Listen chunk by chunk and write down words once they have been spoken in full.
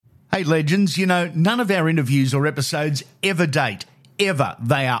Hey, legends, none of our interviews or episodes ever date. Ever.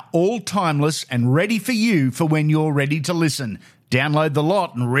 They are all timeless and ready for you for when you're ready to listen. Download the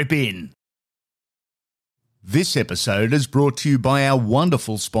lot and rip in. This episode is brought to you by our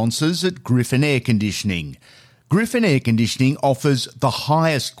wonderful sponsors at Griffin Air Conditioning. Griffin Air Conditioning offers the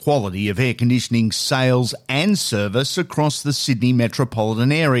highest quality of air conditioning sales and service across the Sydney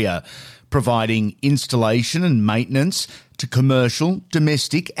metropolitan area, providing installation and maintenance to commercial,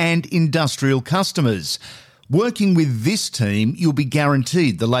 domestic and industrial customers. Working with this team, you'll be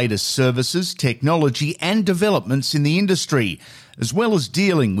guaranteed the latest services, technology and developments in the industry, as well as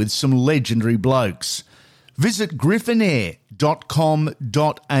dealing with some legendary blokes. Visit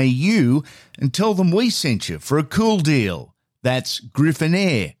griffinair.com.au and tell them we sent you for a cool deal. That's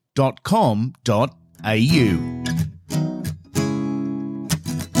griffinair.com.au.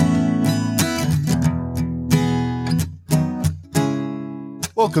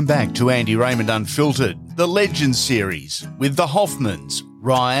 Welcome back to Andy Raymond Unfiltered, the Legends series, with the Hoffmans,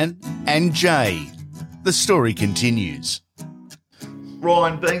 Ryan and Jay. The story continues.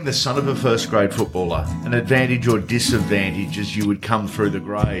 Ryan, being the son of a first-grade footballer, an advantage or disadvantage as you would come through the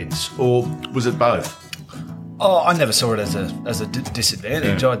grades, or was it both? Oh, I never saw it as a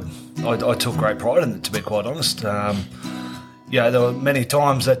disadvantage. Yeah. I took great pride in it, to be quite honest. There were many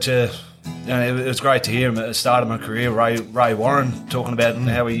times that it was great to hear him at the start of my career, Ray Warren, talking about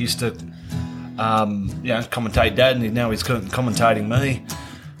how he used to, commentate Dad, and now he's commentating me.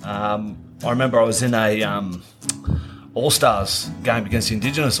 I remember I was in a All-Stars game against the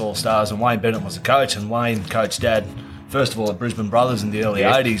Indigenous All-Stars, and Wayne Bennett was the coach, and Wayne coached Dad, first of all, at Brisbane Brothers in the early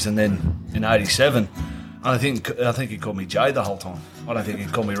 80s, and then in 87. I think he called me Jay the whole time. I don't think he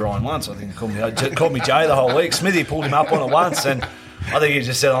called me Ryan once. I think he called me Jay the whole week. Smithy pulled him up on it once, and I think he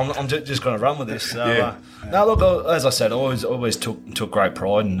just said, "I'm just going to run with this." So, no, look, as I said, I always took great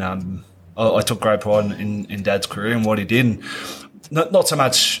pride, and I took great pride in Dad's career and what he did. And not so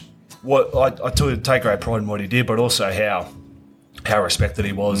much what I take great pride in what he did, but also how respected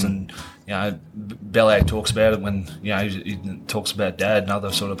he was. And Bellagh talks about it when he talks about Dad and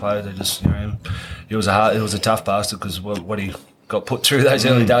other sort of players. They just he was a tough bastard, because what he got put through those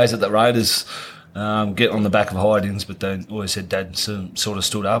early days at the Raiders. Get on the back of hidings, but they always said Dad sort of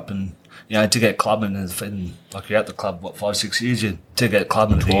stood up, and to get clubman, and like you're at the club 5-6 years, to get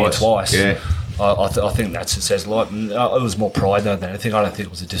clubman twice. Yeah, I think that says a lot. And it was more pride than anything. I don't think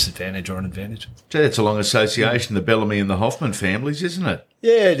it was a disadvantage or an advantage. Gee, that's a long association, the Bellamy and the Hoffman families, isn't it?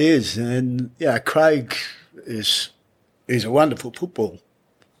 Yeah, it is. And Craig is a wonderful football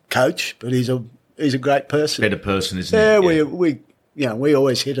coach, but he's a great person. Better person, isn't he? Yeah, we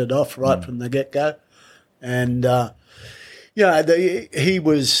always hit it off right from the get-go. And, he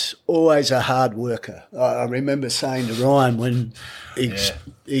was always a hard worker. I remember saying to Ryan when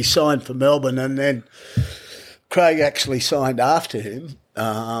he signed for Melbourne, and then Craig actually signed after him,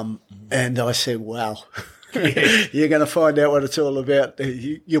 and I said, wow, you're going to find out what it's all about.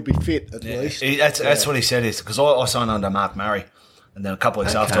 You'll be fit at least. That's what he said, is because I signed under Mark Murray, and then a couple of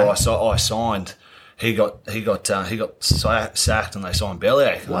weeks after I signed, He got sacked, and they signed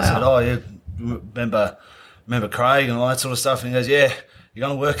Bellagh. Wow. I said, "Oh, yeah, remember Craig and all that sort of stuff." And he goes, "Yeah, you're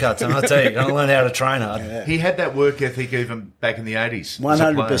going to work hard, Tim. I tell you, you're going to learn how to train hard." Yeah. He had that work ethic even back in the 80s.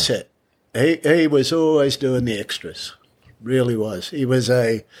 100%. He was always doing the extras. Really was. He was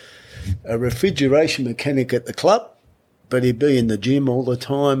a refrigeration mechanic at the club, but he'd be in the gym all the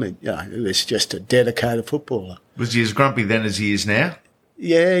time. And he was just a dedicated footballer. Was he as grumpy then as he is now?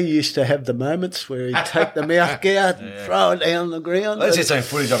 Yeah, he used to have the moments where he'd take the mouth guard and throw it down on the ground. Let's just say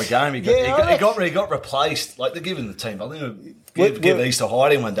footage of a game. He got replaced. Like, they're giving the team, I think, give Easter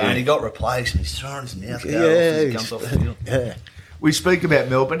hiding one day, and he got replaced, and he's throwing his mouth guard off as he comes off the field. Yeah. We speak about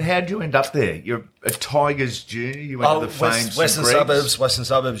Melbourne. How'd you end up there? You're a Tigers junior. You went to the famed Western Suburbs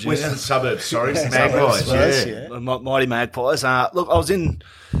junior. Western Suburbs, sorry. Magpies, yeah. Mighty Magpies. Look,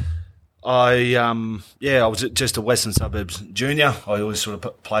 I was just a Western Suburbs junior. I always sort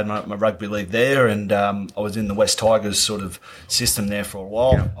of played my rugby league there, and I was in the West Tigers sort of system there for a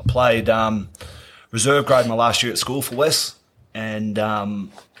while. Yeah. I played reserve grade my last year at school for West, and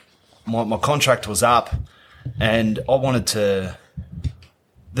my contract was up, and I wanted to.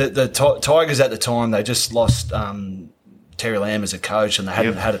 The Tigers at the time, they just lost Terry Lamb as a coach, and they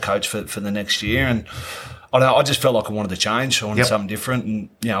hadn't had a coach for the next year, and I don't know, I just felt like I wanted to change. I wanted something different, and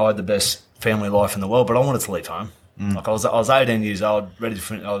I had the best family life in the world, but I wanted to leave home. Like I was 18 years old, ready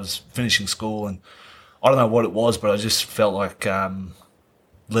to I was finishing school, and I don't know what it was, but I just felt like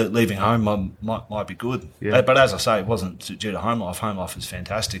leaving home might be good. Yeah. But as I say, it wasn't due to home life. Home life is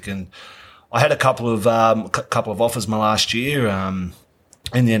fantastic, and I had a couple of offers my last year.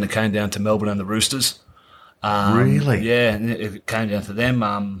 In the end, it came down to Melbourne and the Roosters. Really? Yeah, and it came down to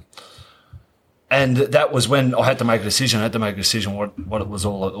them. And that was when I had to make a decision. I had to make a decision what it was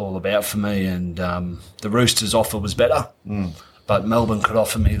all about for me. And the Roosters' offer was better, but Melbourne could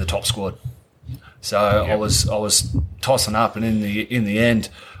offer me the top squad. So I was tossing up, and in the end,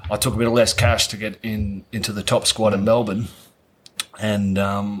 I took a bit of less cash to get into the top squad in Melbourne, and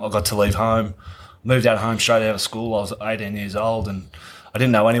I got to leave home. Moved out of home straight out of school. I was 18 years old, and I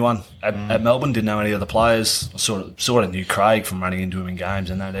didn't know anyone at Melbourne. Didn't know any of the players. I sort of knew Craig from running into him in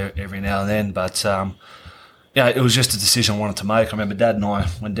games and that every now and then. But it was just a decision I wanted to make. I remember Dad and I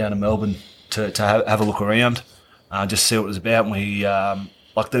went down to Melbourne to have a look around, just see what it was about. And we there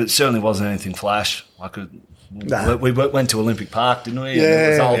certainly wasn't anything flash. We went to Olympic Park, didn't we? Yeah, and it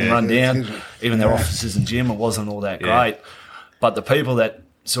was old and run down. Good. Even their offices and gym, it wasn't all that great. But the people that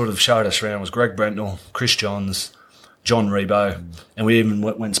sort of showed us around was Greg Brentnell, Chris Johns, John Rebo, and we even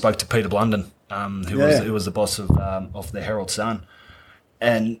went and spoke to Peter Blunden, who was the boss of the Herald Sun.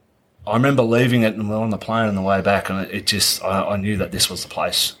 And I remember leaving it, and we were on the plane on the way back, and it just I knew that this was the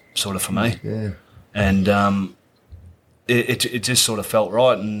place sort of for me. Yeah. And it just sort of felt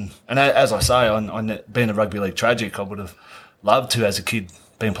right. And as I say, on being a rugby league tragic, I would have loved to as a kid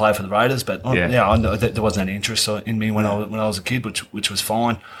been playing for the Raiders, but I know that there wasn't any interest in me when I was a kid, which was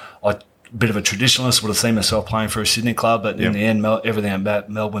fine. A bit of a traditionalist, would have seen myself playing for a Sydney club, but in the end, everything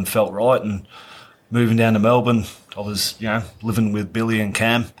about Melbourne felt right. And moving down to Melbourne, I was living with Billy and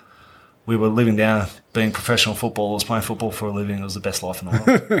Cam. We were living down, being professional footballers, playing football for a living. It was the best life in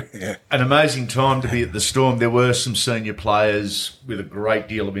the world. An amazing time to be at the Storm. There were some senior players with a great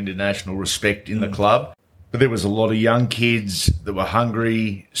deal of international respect in the club. But there was a lot of young kids that were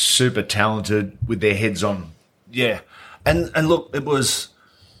hungry, super talented, with their heads on. Yeah. And look, it was...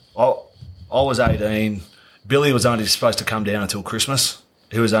 I was 18. Billy was only supposed to come down until Christmas.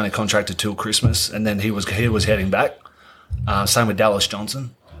 He was only contracted till Christmas, and then he was heading back. Same with Dallas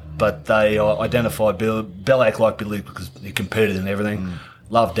Johnson. But they identified Bellac like Billy because he competed in everything.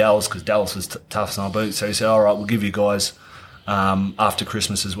 Loved Dallas because Dallas was tough as on a boot. So he said, all right, we'll give you guys after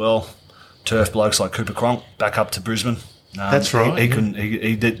Christmas as well. Turf blokes like Cooper Cronk back up to Brisbane. That's right.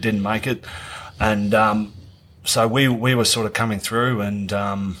 He didn't make it, and so we were sort of coming through, and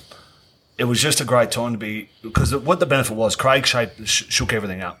it was just a great time to be, because what the benefit was, Craig shook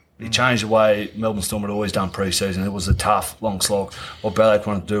everything up. He changed the way Melbourne Storm had always done pre-season. It was a tough, long slog. What Ballack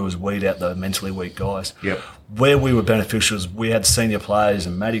wanted to do was weed out the mentally weak guys. Yep. Where we were beneficial is we had senior players,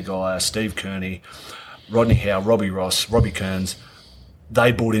 and Matty Geyer, Steve Kearney, Rodney Howe, Robbie Ross, Robbie Kearns.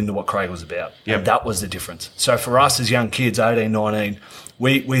 They bought into what Craig was about. Yep. And that was the difference. So for us as young kids, 18, 19,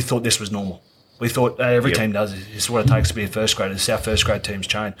 we thought this was normal. We thought every team does it. It's what it takes to be a first grader. It's our first grade team's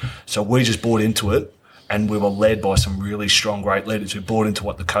chain. So we just bought into it, and we were led by some really strong, great leaders who bought into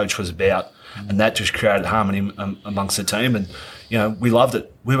what the coach was about. And that just created harmony amongst the team. And, we loved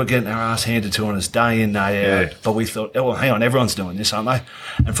it. We were getting our ass handed to us day in, day out. But we thought, well, hang on, everyone's doing this, aren't they?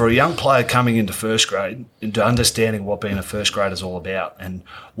 And for a young player coming into first grade, into understanding what being a first grader is all about and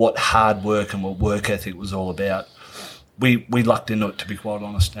what hard work and what work ethic was all about, we lucked into it, to be quite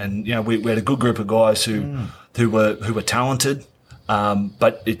honest. And, we had a good group of guys who were talented.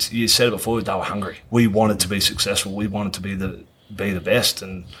 But you said it before, they were hungry. We wanted to be successful. We wanted to be the best.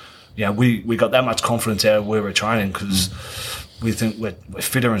 And, we got that much confidence out of where we're training because we think we're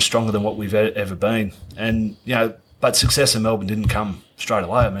fitter and stronger than what we've ever been. And, but success in Melbourne didn't come straight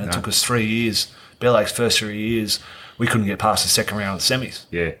away. I mean, it took us 3 years. Bellac's first 3 years, we couldn't get past the second round of the semis.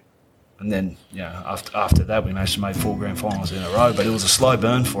 Yeah. And then, after that, we managed to make 4 grand finals in a row. But it was a slow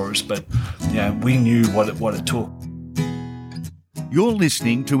burn for us. But, we knew what it took. You're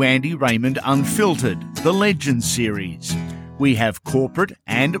listening to Andy Raymond Unfiltered, the Legends series. We have corporate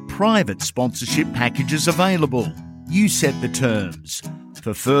and private sponsorship packages available. You set the terms.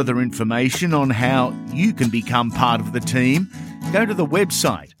 For further information on how you can become part of the team, go to the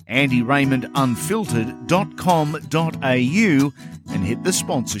website andyraymondunfiltered.com.au and hit the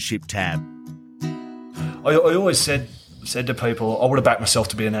sponsorship tab. I always said to people, I would have backed myself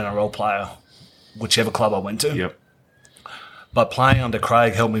to be an NRL player, whichever club I went to. Yep. But playing under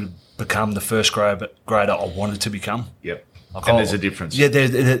Craig helped me become the first grader I wanted to become. Yep. And there's a difference. Yeah,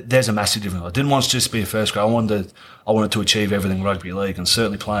 there's a massive difference. I didn't want to just be a first grader. I wanted to achieve everything rugby league, and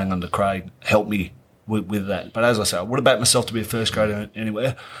certainly playing under Craig helped me with that. But as I say, I would have backed myself to be a first grader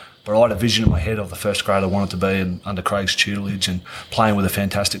anywhere, but I had a vision in my head of the first grader I wanted to be, and under Craig's tutelage and playing with the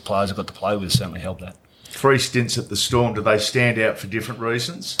fantastic players I got to play with certainly helped that. 3 stints at the Storm, do they stand out for different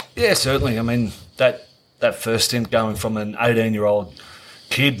reasons? Yeah, certainly. I mean, that first stint, going from an 18-year-old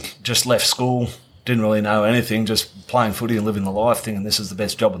kid, just left school, didn't really know anything, just playing footy and living the life, thinking this is the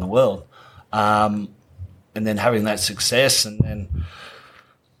best job in the world. And then having that success and then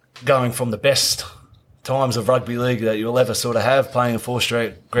going from the best times of rugby league that you'll ever sort of have, playing in 4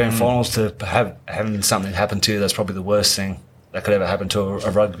 straight grand finals, to having something happen to you that's probably the worst thing that could ever happen to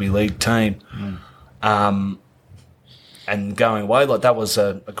a rugby league team. And going away, like, that was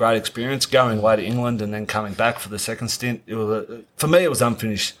a great experience, going away to England and then coming back for the second stint. For me, it was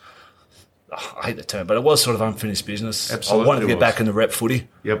unfinished. I hate the term, but it was sort of unfinished business. Absolutely, I wanted to get back into rep footy.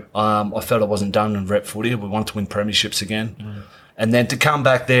 Yep. I felt I wasn't done in rep footy. We wanted to win premierships again. And then to come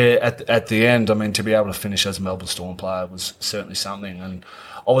back there at the end, I mean, to be able to finish as a Melbourne Storm player was certainly something. And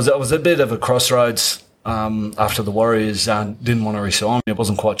I was a bit of a crossroads after the Warriors didn't want to resign me. I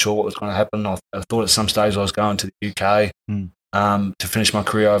wasn't quite sure what was going to happen. I thought at some stage I was going to the UK to finish my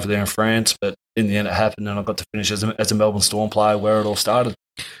career over there in France, but in the end it happened, and I got to finish as a Melbourne Storm player where it all started.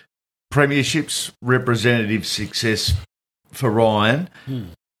 Premierships, representative success for Ryan.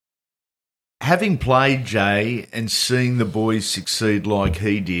 Having played Jay and seeing the boys succeed like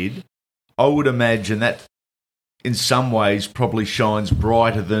he did, I would imagine that in some ways probably shines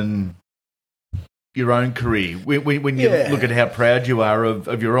brighter than your own career when you look at how proud you are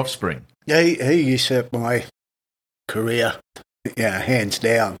of your offspring. Yeah, he usurped my career, hands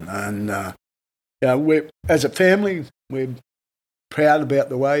down. And we're, as a family, we're proud about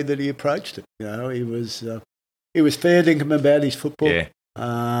the way that he approached it. You know, he was fair dinkum about his football. Yeah.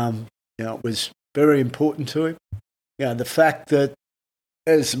 It was very important to him. The fact that,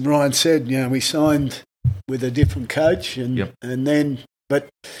 as Ryan said, we signed with a different coach, and then, but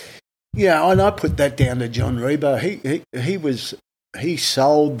and I put that down to John Rebo. He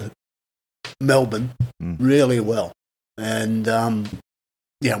sold Melbourne really well, and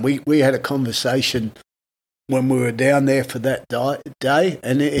we had a conversation when we were down there for that day,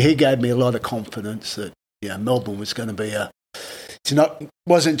 and he gave me a lot of confidence that Melbourne was going to be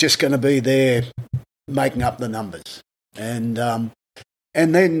wasn't just going to be there making up the numbers. And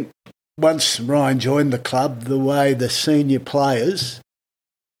then once Ryan joined the club, the way the senior players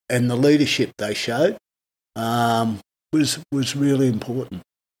and the leadership they showed was really important,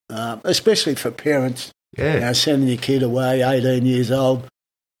 especially for parents. Sending your kid away, 18 years old,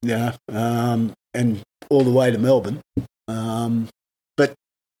 and all the way to Melbourne. But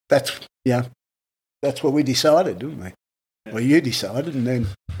that's what we decided, didn't we? Well, you decided, and then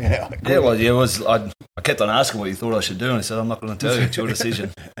I kept on asking what you thought I should do, and I said, I'm not going to tell you. It's your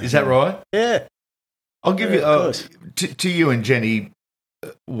decision. Is that right? Yeah. I'll give you to you and Jenny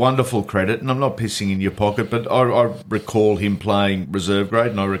wonderful credit, and I'm not pissing in your pocket, but I recall him playing reserve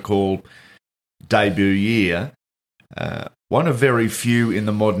grade, and I recall debut year. One of very few in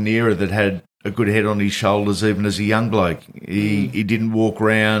the modern era that had a good head on his shoulders, even as a young bloke. He didn't walk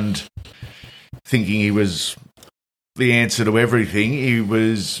around thinking he was the answer to everything. He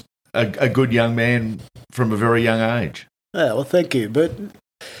was a good young man from a very young age. Yeah, well, thank you. But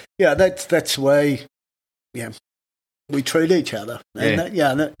that's the way we treat each other.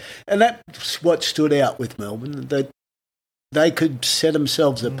 And that's what stood out with Melbourne, that they could set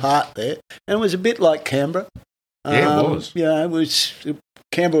themselves apart there. And it was a bit like Canberra. It was.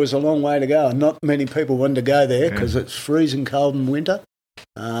 Canberra was a long way to go, and not many people wanted to go there because it's freezing cold in winter.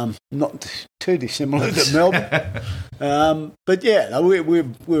 Not too dissimilar to Melbourne. But we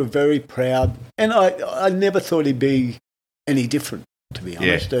were very proud, and I never thought he'd be any different, to be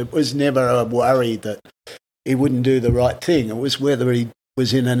honest. It was never a worry that he wouldn't do the right thing. It was whether he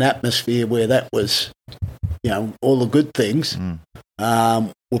was in an atmosphere where that was, all the good things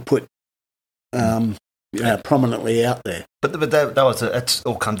were put prominently out there. But that's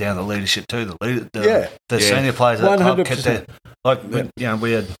all come down to leadership too. The senior players at the club kept their,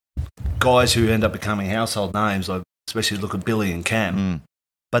 we had guys who end up becoming household names, like especially look at Billy and Cam.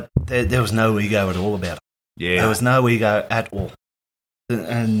 But there was no ego at all about it. There was no ego at all,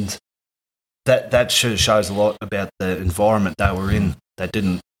 and that shows a lot about the environment they were in. They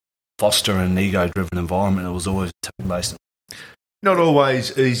didn't foster an ego-driven environment. It was always team-based. Not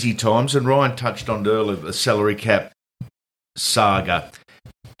always easy times, and Ryan touched on earlier the salary cap saga.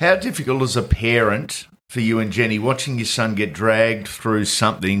 How difficult as a parent for you and Jenny watching your son get dragged through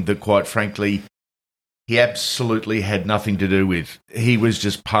something that, quite frankly, he absolutely had nothing to do with? He was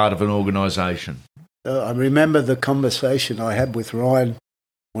just part of an organisation. I remember the conversation I had with Ryan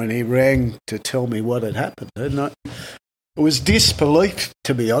when he rang to tell me what had happened. And it was disbelief,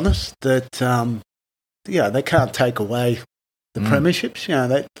 to be honest, that they can't take away the premierships.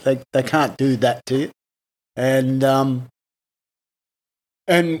 They can't do that to you. And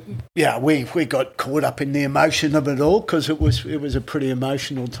And yeah, we got caught up in the emotion of it all because it was a pretty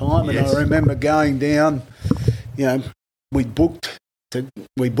emotional time. And Yes. I remember going down. We booked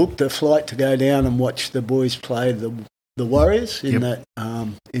a flight to go down and watch the boys play the Warriors in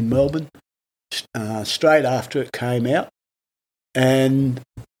in Melbourne. Straight after it came out, and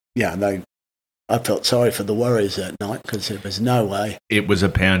I felt sorry for the Warriors that night because there was no way. It was a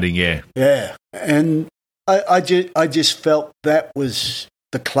pounding, yeah. Yeah, and I just felt that was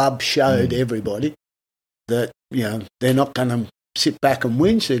the club showed everybody that they're not going to sit back and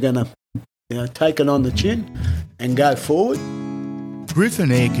whinge. They're going to take it on the chin and go forward.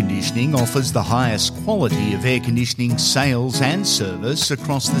 Griffin Air Conditioning offers the highest quality of air conditioning sales and service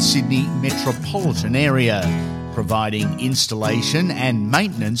across the Sydney metropolitan area, providing installation and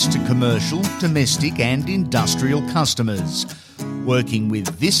maintenance to commercial, domestic and industrial customers. Working with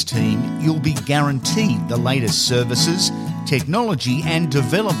this team, you'll be guaranteed the latest services, technology and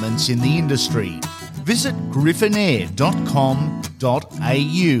developments in the industry. Visit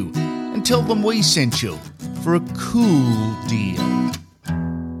griffinair.com.au and tell them we sent you for a cool deal.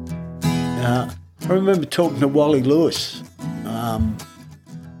 I remember talking to Wally Lewis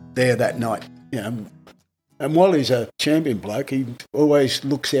there that night. And Wally's a champion bloke. He always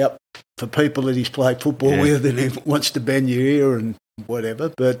looks out for people that he's played football with, and he wants to bend your ear and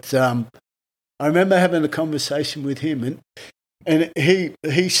whatever. But I remember having a conversation with him, and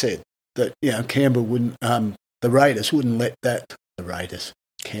he said that Canberra wouldn't, the Raiders wouldn't let that.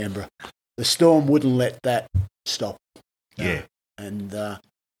 Canberra, the Storm wouldn't let that stop. Yeah, and.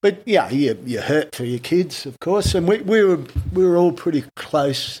 But yeah, you hurt for your kids, of course, and we were all pretty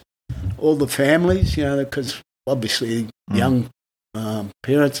close, all the families, because obviously young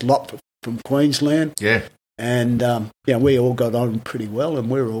parents, a lot from Queensland, and we all got on pretty well,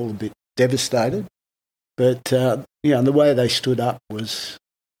 and we were all a bit devastated, but the way they stood up was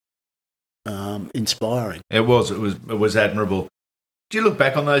inspiring. It was admirable. Do you look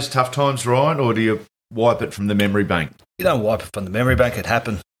back on those tough times, Ryan, or do you wipe it from the memory bank? You don't wipe it from the memory bank. It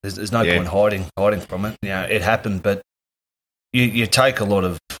happened. There's no point hiding from it. It happened, but you take a lot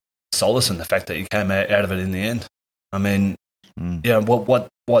of solace in the fact that you came out of it in the end. I mean, what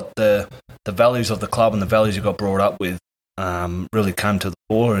the values of the club and the values you got brought up with really came to the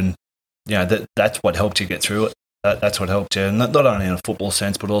fore, and that's what helped you get through it. That's what helped you, not only in a football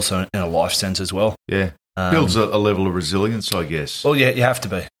sense, but also in a life sense as well. Yeah. Builds a level of resilience, I guess. Well, you have to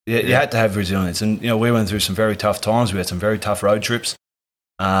be. You had to have resilience. And, we went through some very tough times. We had some very tough road trips.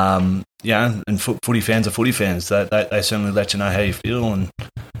 And footy fans are footy fans. They certainly let you know how you feel. And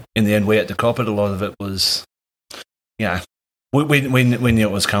in the end, we had to cop it. A lot of it was, we knew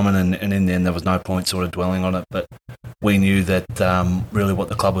it was coming. And in the end, there was no point sort of dwelling on it. But we knew that really what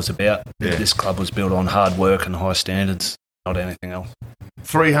the club was about. Yeah. This club was built on hard work and high standards, not anything else.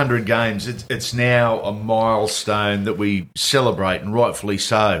 300 games. It's now a milestone that we celebrate, and rightfully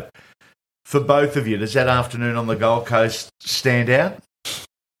so. For both of you, does that afternoon on the Gold Coast stand out?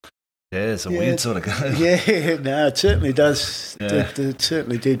 Yeah, it's a weird sort of game. Yeah, no, it certainly does. Yeah. It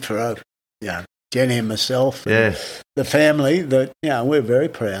certainly did for Jenny and myself and the family. That we're very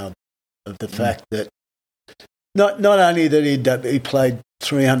proud of the fact that not only that he played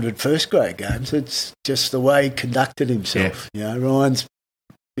 300 first grade games, it's just the way he conducted himself. Yeah. Ryan's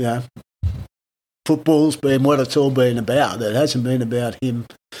football's been what it's all been about. It hasn't been about him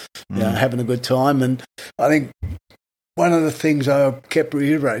having a good time. And I think one of the things I kept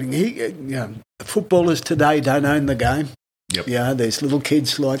reiterating, footballers today don't own the game. Yep. There's little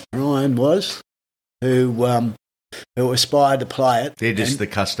kids like Ryan was who aspire to play it. They're just the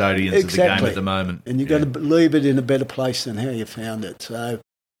custodians of the game at the moment. And you've got to leave it in a better place than how you found it. So,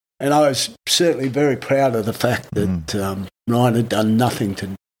 and I was certainly very proud of the fact that Ryan had done nothing to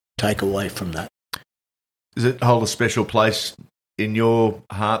take away from that. Does it hold a special place in your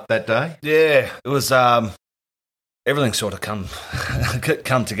heart that day? Yeah, it was. Everything sort of come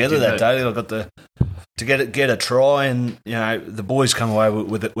together that day. I got to get a try, and the boys come away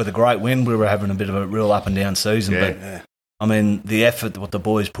with a great win. We were having a bit of a real up and down season, but I mean the effort what the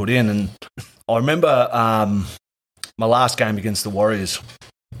boys put in, and I remember my last game against the Warriors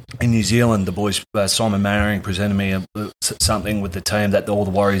in New Zealand. The boys, Simon Mannering, presented me something with the team that all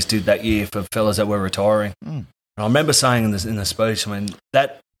the Warriors did that year for fellas that were retiring. And I remember saying in the speech, I mean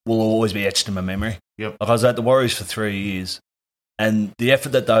that will always be etched in my memory. Yep. Like I was at the Warriors for 3 years, and the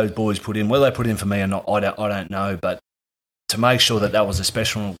effort that those boys put in, whether they put in for me or not, I don't know, but to make sure that was a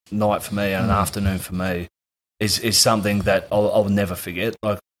special night for me and an afternoon for me is something that I'll never forget.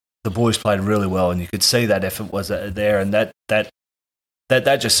 Like the boys played really well, and you could see that effort was there, and that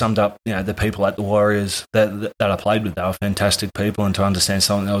that just summed up, the people at the Warriors that I played with. They were fantastic people, and to understand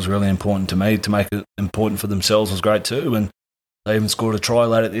something that was really important to me, to make it important for themselves, was great too. And they even scored a try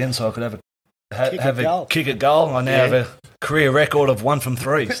late at the end, so I could have a kick at goal. I now have a career record of 1 from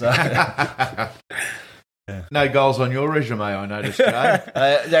 3. So. No goals on your resume, I noticed, Jay.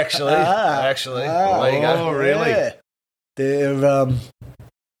 Actually. There you go. Oh, really? Yeah. They're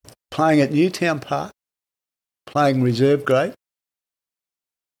playing at Newtown Park, playing reserve grade.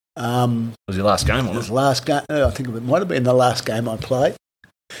 Was your last game, It was the last game. I think it might have been the last game I played.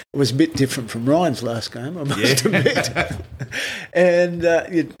 It was a bit different from Ryan's last game, I must admit. And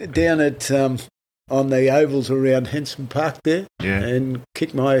down at on the ovals around Henson Park there, and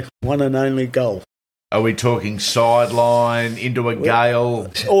kicked my one and only goal. Are we talking sideline, into a gale?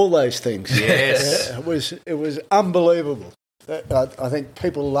 All those things. Yes. It was unbelievable. I think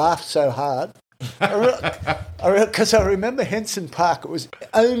people laughed so hard. Because I remember Henson Park, it was the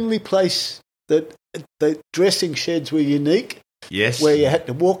only place that the dressing sheds were unique. Yes. Where you had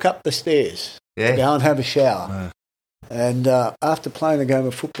to walk up the stairs to go and have a shower. And after playing a game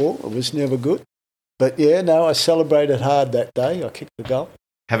of football, it was never good. But I celebrated hard that day. I kicked the goal.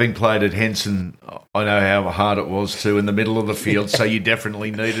 Having played at Henson, I know how hard it was too in the middle of the field, so you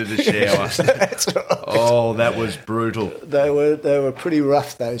definitely needed a shower. That's right. Oh, that was brutal. They were pretty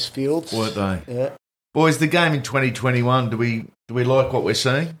rough, those fields. Weren't they? Yeah. Boys, the game in 2021, do we like what we're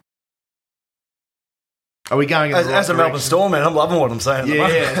seeing? Are we going in the right as a Melbourne direction? Storm, man, I'm loving what I'm saying.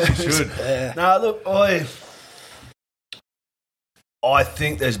 Yeah, you should. No, look, I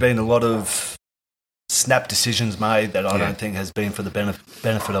think there's been a lot of snap decisions made that I don't think has been for the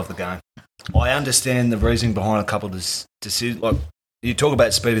benefit of the game. I understand the reasoning behind a couple of decisions. Like, you talk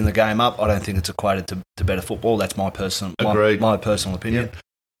about speeding the game up, I don't think it's equated to better football. That's my personal opinion.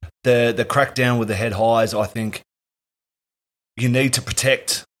 Yep. The crackdown with the head highs, I think you need to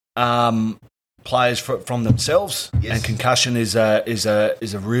protect players from themselves, and concussion is a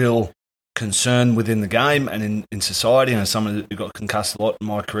real concern within the game and in society. And as someone who got concussed a lot in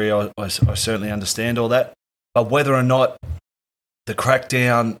my career, I certainly understand all that. But whether or not the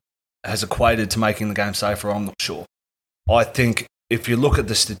crackdown has equated to making the game safer, I'm not sure. I think if you look at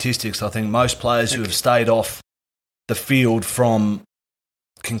the statistics, I think most players who have stayed off the field from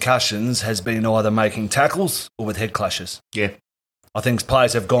concussions has been either making tackles or with head clashes. Yeah. I think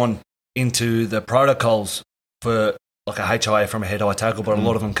players have gone into the protocols for like a HIA from a head-high tackle, but a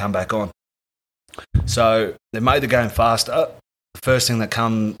lot of them come back on. So they made the game faster. The first thing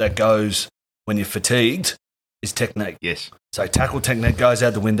that goes when you're fatigued is technique. Yes. So tackle technique goes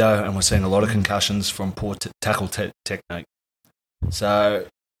out the window, and we're seeing a lot of concussions from poor tackle technique. So,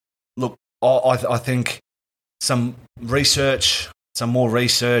 look, I think some more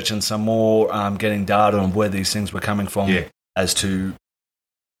research and some more getting data on where these things were coming from as to,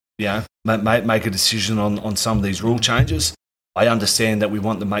 make a decision on some of these rule changes. I understand that we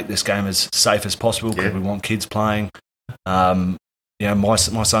want to make this game as safe as possible because we want kids playing. My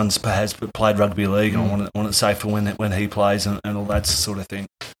son's has played rugby league, and I want it safer when he plays and all that sort of thing.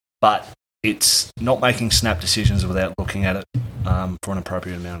 But it's not making snap decisions without looking at it for an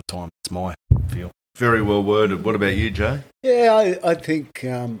appropriate amount of time. It's my feel. Very well worded. What about you, Jay? Yeah, I think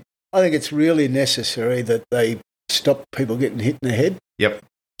it's really necessary that they stop people getting hit in the head. Yep.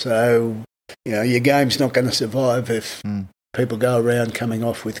 So, your game's not going to survive if people go around coming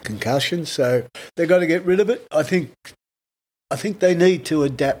off with concussions. So they've got to get rid of it. I think they need to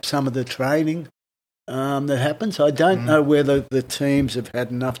adapt some of the training that happens. I don't know whether the teams have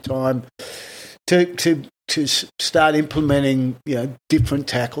had enough time to start implementing different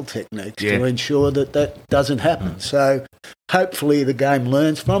tackle techniques to ensure that doesn't happen. So hopefully the game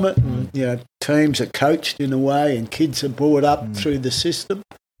learns from it, and teams are coached in a way, and kids are brought up through the system.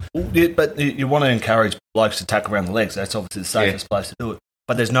 But you want to encourage blokes to tackle around the legs. That's obviously the safest place to do it.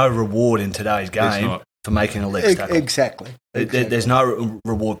 But there's no reward in today's game for making a leg tackle. Exactly. There's no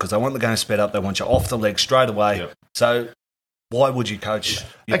reward because they want the game sped up. They want you off the leg straight away. Yep. So why would you coach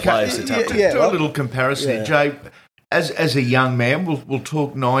your players to tackle? Do a little comparison, Jay. As a young man, we'll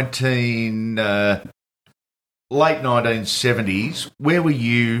talk late 1970s. Where were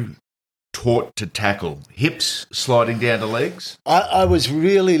you taught to tackle? Hips, sliding down to legs? I was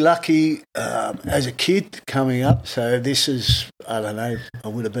really lucky as a kid coming up. So this is, I don't know, I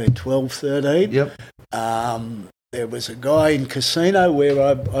would have been 12, 13. Yep. There was a guy in Casino where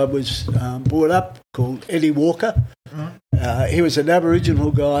I was brought up called Eddie Walker. Mm-hmm. He was an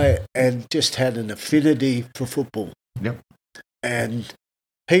Aboriginal guy and just had an affinity for football. Yep. And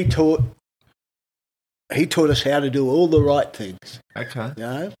he taught us how to do all the right things.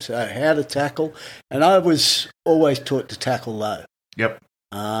 Okay. So how to tackle. And I was always taught to tackle low. Yep.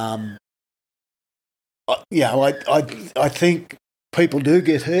 I think people do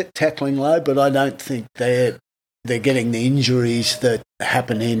get hurt tackling low, but I don't think they're getting the injuries that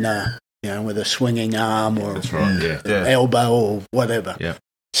happen in with a swinging arm or That's right. Yeah. elbow or whatever. Yeah.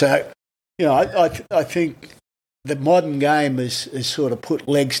 So I think the modern game has sort of put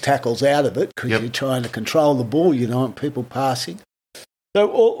legs tackles out of it because you're trying to control the ball. You don't want people passing. So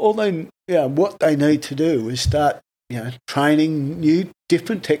all they what they need to do is start training new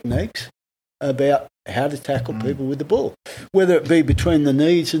different techniques about how to tackle people with the ball, whether it be between the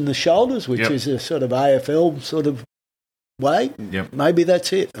knees and the shoulders, which is a sort of AFL sort of way. Yep. Maybe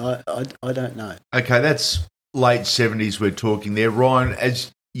that's it. I don't know. Okay, that's late 70s we're talking there. Ryan,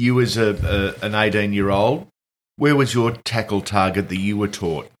 as you as an 18-year-old, where was your tackle target that you were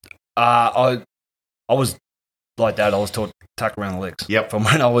taught? I was like that. I was taught to tackle around the legs. Yep. From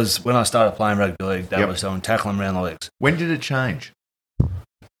when I started playing rugby league, that was on tackling around the legs. When did it change?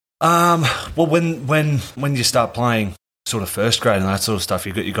 Well, when you start playing sort of first grade and that sort of stuff,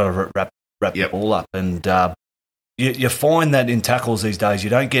 you got to wrap the ball up, and you find that in tackles these days, you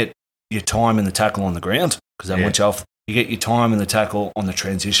don't get your time in the tackle on the ground because they want you off. You get your time in the tackle on the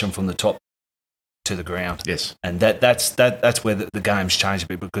transition from the top to the ground. Yes, and that's where the game's changed a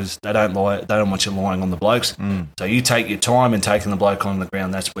bit because they don't want you lying on the blokes. So you take your time in taking the bloke on the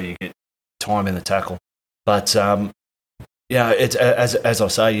ground. That's where you get time in the tackle. But it's as I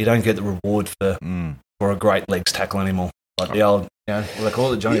say, you don't get the reward for a great legs tackle anymore. Like the old, what they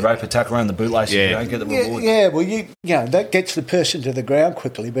call it, Johnny Raper tackle around the bootlace. You don't get the reward. Yeah, well, that gets the person to the ground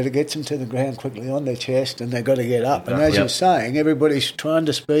quickly, but it gets them to the ground quickly on their chest, and they've got to get up. And as you're saying, everybody's trying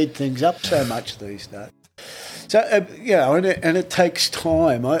to speed things up so much these days. So and it takes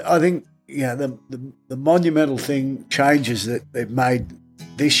time. I think the monumental thing changes that they've made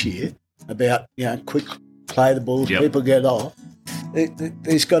this year about quick play the ball, people get off.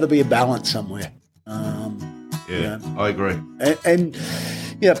 There's got to be a balance somewhere. I agree. And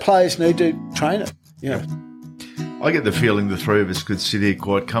players need to train it. I get the feeling the three of us could sit here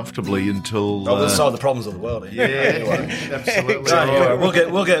quite comfortably until we'll solve the problems of the world. Anyway. Absolutely.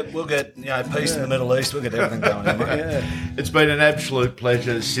 We'll get peace in the Middle East. We'll get everything going. It's been an absolute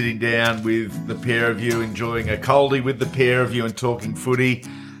pleasure sitting down with the pair of you, enjoying a coldie with the pair of you, and talking footy.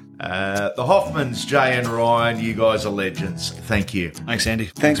 The Hoffmans, Jay and Ryan, you guys are legends. Thank you. Thanks, Andy.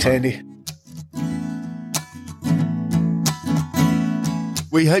 Thanks, Andy.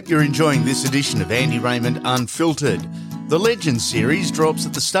 We hope you're enjoying this edition of Andy Raymond Unfiltered. The Legends series drops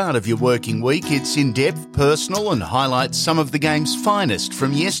at the start of your working week. It's in-depth, personal, and highlights some of the game's finest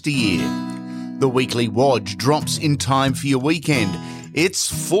from yesteryear. The weekly Wodge drops in time for your weekend. It's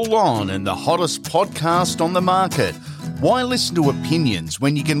full on and the hottest podcast on the market. Why listen to opinions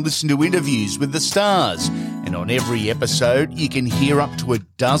when you can listen to interviews with the stars? And on every episode, you can hear up to a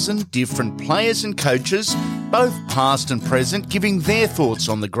dozen different players and coaches, both past and present, giving their thoughts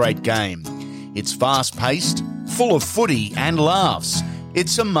on the great game. It's fast-paced, full of footy and laughs.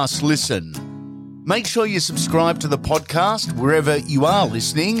 It's a must-listen. Make sure you subscribe to the podcast wherever you are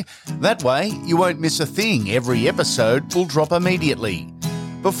listening. That way, you won't miss a thing. Every episode will drop immediately.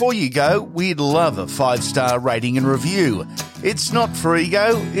 Before you go, we'd love a 5-star rating and review. It's not for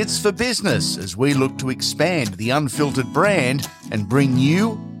ego, it's for business, as we look to expand the Unfiltered brand and bring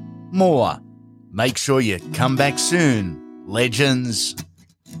you more. Make sure you come back soon, legends.